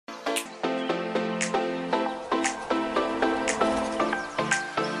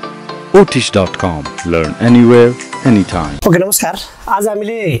Ottish.com. Learn anywhere, anytime. Okay, नमस्कार. आज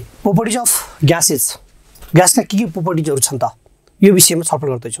हामीले properties of gases, ग्यास का के properties छन् त यो विषयमा छलफल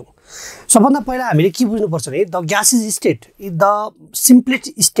गर्दै छौं. सबभन्दा पहिला हामीले के बुझ्नुपर्छ भने the gases state is the simplest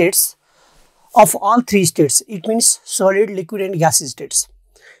states of all three states. It means solid, liquid and gas states.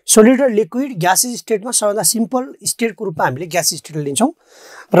 Solid र liquid gas state मा सबभन्दा simple state को रूपमा हामीले gas state लिन्छौं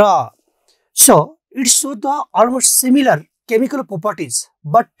र so it shows the almost similar chemical properties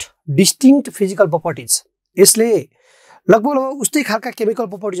but distinct physical properties. यसले लगभग उस्तै खालका chemical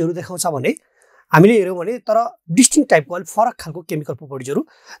properties हरु देखाउँछ भने हामीले हेर्यौं भने तर डिस्टिंक्ट टाइपको अलि फरक खालको chemical properties हरु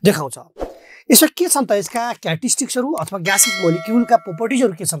देखाउँछ. यसमा के छन् त यसका characteristics हरु अथवा gases molecule का properties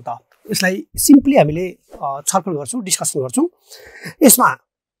हरु के छन् त यसलाई सिम्पली हामीले छलफल गर्छौं डिस्कसन गर्छौं. यसमा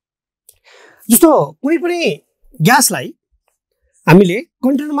जस्तो कुनै पनि ग्यासलाई हामीले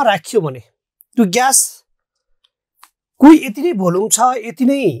कन्टेनरमा राखियो भने त्यो ग्यास कोही यति नै भोल्युम छ यति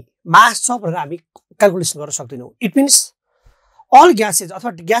नै मास छ भनेर हामी क्याल्कुलेसन गर्न सक्दैनौं. इट मीन्स all gases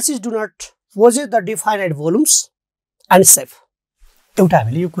अथवा gases do not possess the definite volumes and shape. एउटा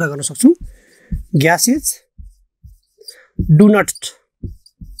हामीले यो कुरा गर्न सक्छौं gases do not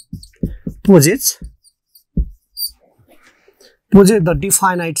possess the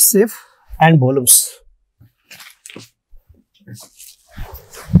definite shape and volumes.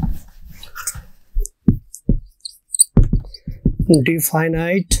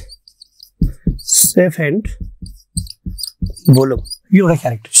 Definite shape and volume. यो एउटा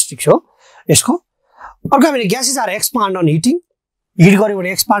क्यारेक्टरिस्टिक्स हो यसको. अर्को हामीले gases are expand on heating. Hit गर्यो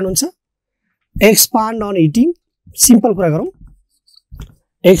भने एक्सपान्ड हुन्छ. एक्सपान्ड अन हिटिङ सिम्पल कुरा गरौँ.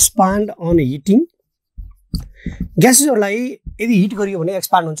 एक्सपान्ड अन हिटिङ ग्यासेसहरुलाई यदि हिट गरियो भने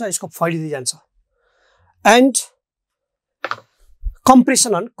एक्सपान्ड हुन्छ यसको फैलिदै जान्छ. And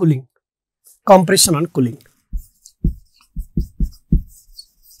compression on cooling. Compression on cooling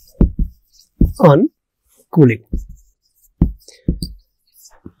on cooling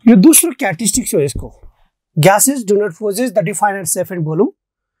यो दोस्रो क्यारेक्टरिस्टिक्स हो यसको. Gases do not possess the defined shape and volume.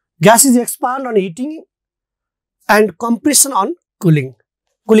 Gases expand on heating and compression on cooling.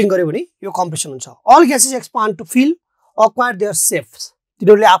 Cooling गर्यो भने यो कम्प्रेसन हुन्छ. All gases expand to feel acquire there shapes.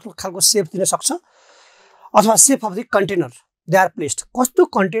 तिनीहरुले आफ्नो खालको शेप दिन सक्छ अथवा shape of the container they are placed. कस्तो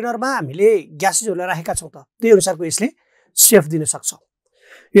कन्टेनरमा हामीले ग्यासेसहरुलाई राखेका छौं त त्यही अनुसारको यसले शेप दिन सक्छ.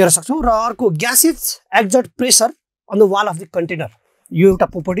 यो हेर्न सक्छौं. र अर्को gases exert pressure on the wall of the container. यो एउटा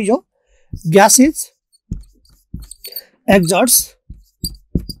प्रोपर्टी हो. Gases एक्जर्ट्स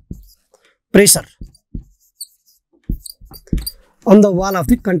pressure on the wall of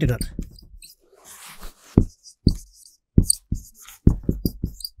the container.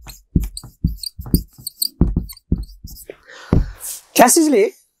 ग्यासेसले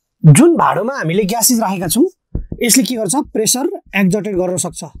जुन भाडोमा हामीले ग्यासेस राखेका छौं यसले के गर्छ प्रेशर एक्जर्टेड गर्न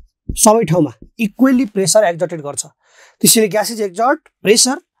सक्छ सबै ठाउँमा इक्वली प्रेशर एक्जर्टेड गर्छ. त्यसैले gases exert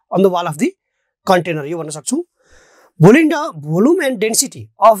pressure on the wall of the container यो भन्न सक्छौं. Volume and density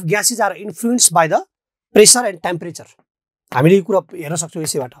of gases are influenced by the pressure and temperature. हामीले यो कुरा हेर्न सक्छौं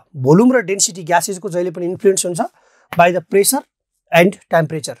यसैबाट. भोल्युम र डेन्सिटी ग्यासेसको जहिले पनि इन्फ्लुएन्स हुन्छ by the pressure and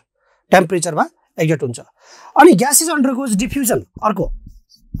temperature. टेम्परेचरमा exert हुन्छ. अनि ग्यासेस अन्डरगोज डिफ्युजन. अर्को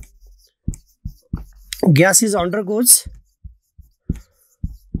ग्यासेस अन्डरगोज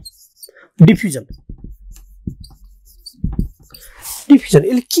डिफ्युजन. डिफ्युजन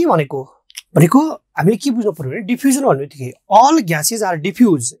यसले के भनेको हामीले के बुझ्नु पर्यो भने डिफ्युजन भन्ने बित्तिकै all gases are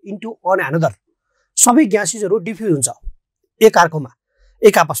defuse into on another. सबै ग्यासेसहरु डिफ्युज हुन्छ एक अर्कोमा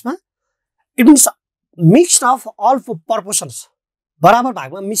एक आपसमा. It means mixed of all पर्पोर्सन्स बराबर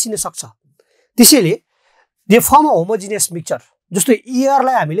भागमा मिसिन सक्छ. त्यसैले they form a homogeneous mixture. जस्तो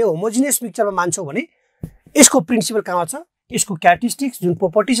एयरलाई हामीले होमोजिनियस मिक्सचरमा मान्छौं भने यसको प्रिन्सिपल कहाँ छ यसको क्यारेक्टरिस्टिक्स जुन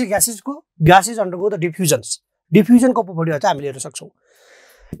प्रोपर्टी छ ग्यासेसको ग्यासेस अन्डरगो द डिफ्युजन्स. डिफ्युजनको प्रोपर्टी चाहिँ हामीले हेर्न सक्छौं.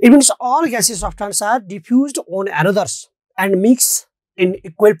 It means all gases substance are डिफ्युज्ड on another's and mix in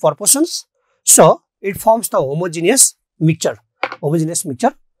equal पर्पोर्सन्स. So it firms the homogeneous mixture. Homogeneous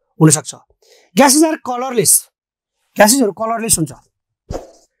mixture हुन सक्छ. Gases are colourless. ग्यासेसहरु कलरलेस हुन्छ.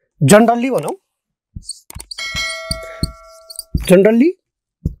 जनरली भनौं generally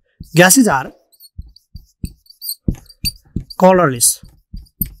gases are colourless.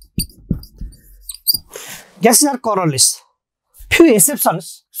 Gases are colourless. Few exceptions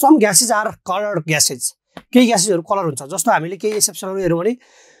some gases are coloured gases. केही ग्यासेसहरु colour हुन्छ. जस्तो हामीले केही एक्सेप्सनहरु हेर्यौं भने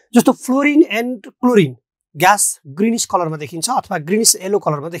जस्तो fluorine and chlorine gas greenish कलरमा देखिन्छ अथवा ग्रीनिश येलो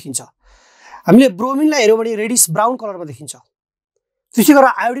कलरमा देखिन्छ. हामीले ब्रोमिनलाई हेर्यौं भने रेडिश ब्राउन कलरमा देखिन्छ. त्यसै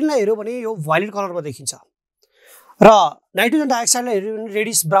गरेर आयोडिनलाई हेर्यौं भने यो भायोलेट कलरमा देखिन्छ र नाइट्रोजन डाइअक्साइडलाई हेर्यौं भने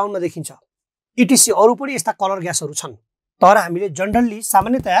रेडिश ब्राउनमा देखिन्छ. इटिसी अरु पनि यस्ता कलर ग्यासहरु छन्. तर हामीले जनरली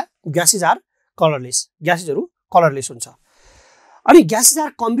सामान्यतया ग्यासेस आर कलरलेस, ग्यासेसहरु कलरलेस हुन्छ। अनि gases are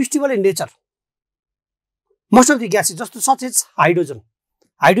कम्बिस्टिबल in nature. Most of the gases जस्तो such as hydrogen,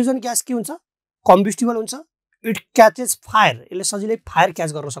 hydrogen gas के हुन्छ, कम्बिस्टिबल हुन्छ, इट क्याचेस फायर, यसले सजिलै फायर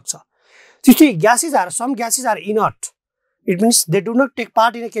क्याच गर्न सक्छ। त्यस्तै gases are, some gases are inert, it means they do not take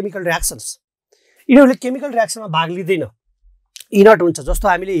part in chemical reactions, यिनीहरूले केमिकल रियाक्सनमा भाग लिँदैन, इनर्ट हुन्छ। जस्तो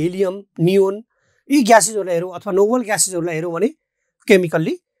हामीले हिलियम, नियोन यी ग्यासेसहरूलाई हेरौँ अथवा नोबल ग्यासेसहरूलाई हेरौँ भने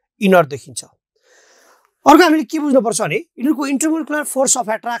केमिकल्ली इनर्ट देखिन्छ। अर्को हामीले के बुझ्नुपर्छ भने यिनीहरूको intermolecular force of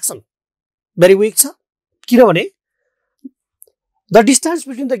attraction very week छ, किनभने the distance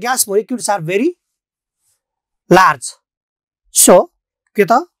between the gas molecules are very large, so के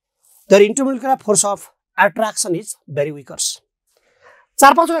त there intermolecular force of attraction is very Vickers.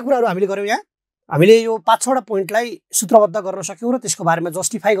 4-5 कुराहरू हामीले गर्यौँ। यहाँ हामीले यो 5-6 पोइन्टलाई सूत्रबद्ध गर्न सक्यौँ र त्यसको बारेमा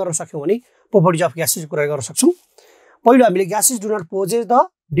जस्टिफाई गर्न सक्यौँ भने प्रोपर्टिज अफ ग्यासेस कुरा गर्न सक्छौँ। पहिलो हामीले gases do not possess the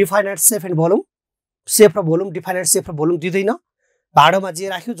definite shape and volume, सेप र भोल्युम, डिफाइनाइट सेप र भोल्युम दिँदैन, भाँडोमा जे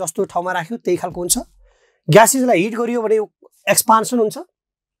राख्यो जस्तो ठाउँमा राख्यो त्यही खालको हुन्छ। ग्यासेसलाई हिट गरियो भने एक्सपान्सन हुन्छ,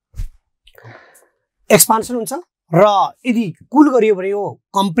 एक्सपान्सन हुन्छ, र यदि कुल गरियो भने यो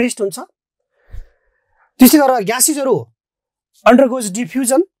कम्प्रेस्ड हुन्छ। त्यसै गरेर ग्यासेसहरू अन्डरगोज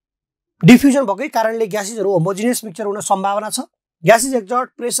डिफ्युजन, डिफ्युजन भएकै कारणले ग्यासेसहरू होमोजिनियस मिक्सचर हुन सम्भावना छ। Gases exert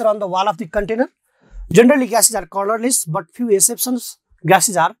pressure on the wall of the container, generally gases are colourless but few exceptions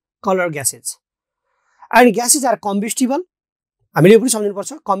gases are colour gases. And gases are कम्बिस्टिबल, हामीले यो पनि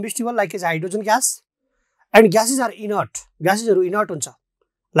सम्झिनुपर्छ, कम्बिस्टिबल like as hydrogen gas. And gases are inert, ग्यासेसहरू inert हुन्छ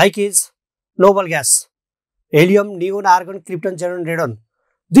like as Nobel gas, helium, neon, argon, krypton, Jeroen, रेडन,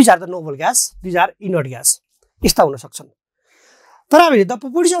 these are the Nobel gas, these are inert gas, यस्ता हुन सक्छन्। तर हामीले the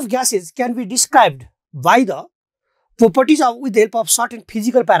properties of gases can be described by the properties of with help of certain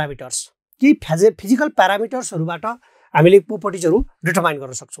physical parameters. केही physical प्यारामिटर्सहरूबाट हामीले प्रोपर्टिजहरू determine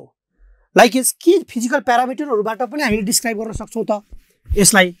गर्न सक्छौँ। Like as के फिजिकल प्यारामिटरहरूबाट पनि हामीले डिस्क्राइब गर्न सक्छौँ त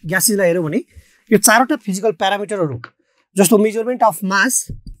यसलाई, ग्यासेसलाई हेऱ्यौँ भने यो 4वटा फिजिकल प्यारामिटरहरू जस्तो मेजरमेन्ट अफ मास,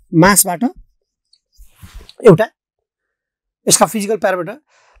 मासबाट एउटा यसका फिजिकल प्यारामिटर।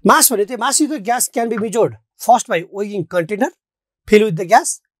 मास भने चाहिँ mass is the gas can be measured first by weighing container feel with the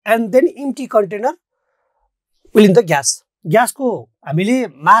gas and then empty container will in the gas. ग्यासको हामीले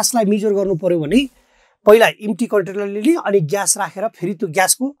मासलाई मेजर गर्नु पर्यो भने पहिला इम्टी कन्टेनर लिने अनि ग्यास राखेर फेरि त्यो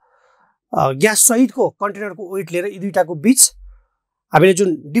ग्यासको ग्यास सहितको कन्टेनरको वेट लिएर यी दुईटाको बीच हामीले जुन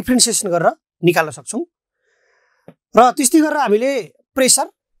डिफ्रेन्सिएसन गरेर निकाल्न सक्छौँ। र त्यस्तै गरेर हामीले प्रेसर,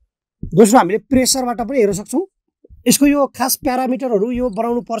 दोस्रो हामीले प्रेसरबाट पनि हेर्न सक्छौँ। यसको यो खास प्यारामिटरहरू यो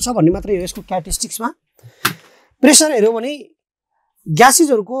बनाउनु पर्छ भन्ने मात्रै हो यसको क्यारेक्टरिस्टिक्समा। प्रेसर हेऱ्यौँ भने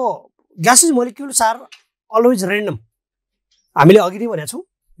ग्यासेसहरूको gases molecules are always random, हामीले अघि नै भनेका छौँ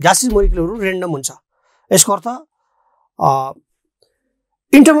ग्यासेस मोलिक्युलहरू रेन्डम हुन्छ। यसको अर्थ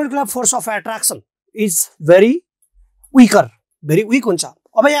intermolecular force of attraction is very vicar, very week हुन्छ।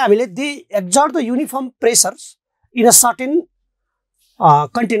 अब यहाँ हामीले they exert the uniform pressures in a certain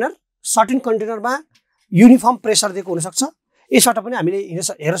container, certain कन्टेनरमा uniform pressure दिएको हुनसक्छ, यसबाट पनि हामीले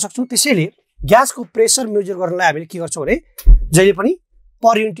हेर्न सक्छौँ। त्यसैले ग्यासको प्रेसर मेजर गर्नलाई हामीले के गर्छौँ भने जहिले पनि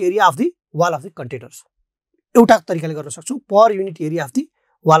per unit area of the wall of the container एउटा तरिकाले गर्न सक्छौँ, per unit area of the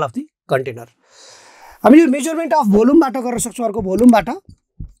wall of the container. हामीले मेजरमेन्ट अफ भोल्युमबाट गर्न सक्छौँ। अर्को भोल्युमबाट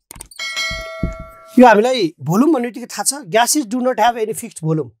यो हामीलाई भोल्युम भन्ने बित्तिकै थाहा छ gases do not have any fixed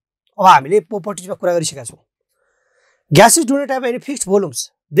volume. अब हामीले प्रोपर्टिजमा कुरा गरिसकेका छौँ। Gases do not have any fixed volumes,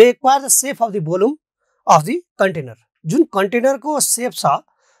 they acquire the shape of the volume of the container. जुन कन्टेनरको सेप छ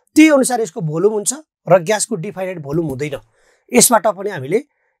त्यही अनुसार यसको भोल्युम हुन्छ र ग्यासको डिफाइनाइट भोल्युम हुँदैन। यसबाट पनि हामीले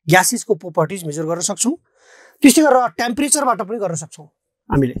ग्यासेसको प्रोपर्टिज मेजर गर्न सक्छौँ। त्यस्तै गरेर टेम्परेचरबाट पनि गर्न सक्छौँ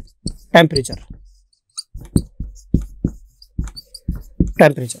हामीले।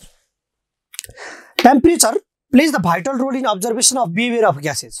 Temperature plays the vital role in observation of behaviour of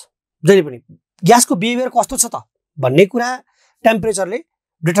gases. जहिले पनि ग्यासको बिहेभियर कस्तो छ त भन्ने कुरा टेम्परेचरले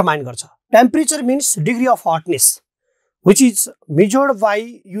डिटरमाइन गर्छ। Temperature means degree of हटनेस which is measured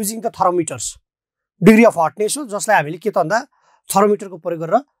by using the थर्मोमिटर्स। Degree of हटनेस हो जसलाई हामीले के त भन्दा थर्मोमिटरको प्रयोग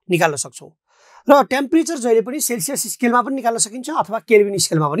गरेर निकाल्न सक्छौँ। र टेम्परेचर जहिले पनि सेल्सियस स्केलमा पनि निकाल्न सकिन्छ अथवा केल्भिन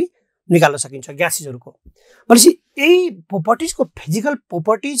स्केलमा पनि निकाल्न सकिन्छ ग्यासेसहरूको। भनेपछि यही प्रोपर्टिजको फिजिकल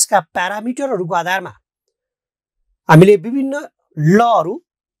प्रोपर्टिजका प्यारामिटरहरूको आधारमा हामीले विभिन्न लहरू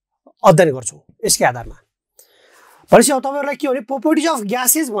अध्ययन गर्छौँ यसकै आधारमा। भनेपछि अब तपाईँहरूलाई के भने प्रोपर्टिज अफ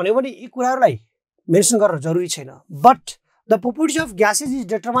ग्यासेस भन्यो भने यी कुराहरूलाई मेन्सन गर्न जरुरी छैन, but the properties of gases is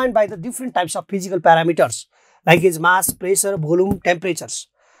determined by the different types of physical parameters like is mass, pressure, volume, temperatures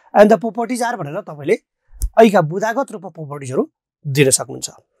and the properties are भनेर तपाईँले अहिलेका बुदागत रूपमा प्रोपर्टिजहरू दिन सक्नुहुन्छ।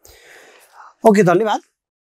 ओके, धन्यवाद।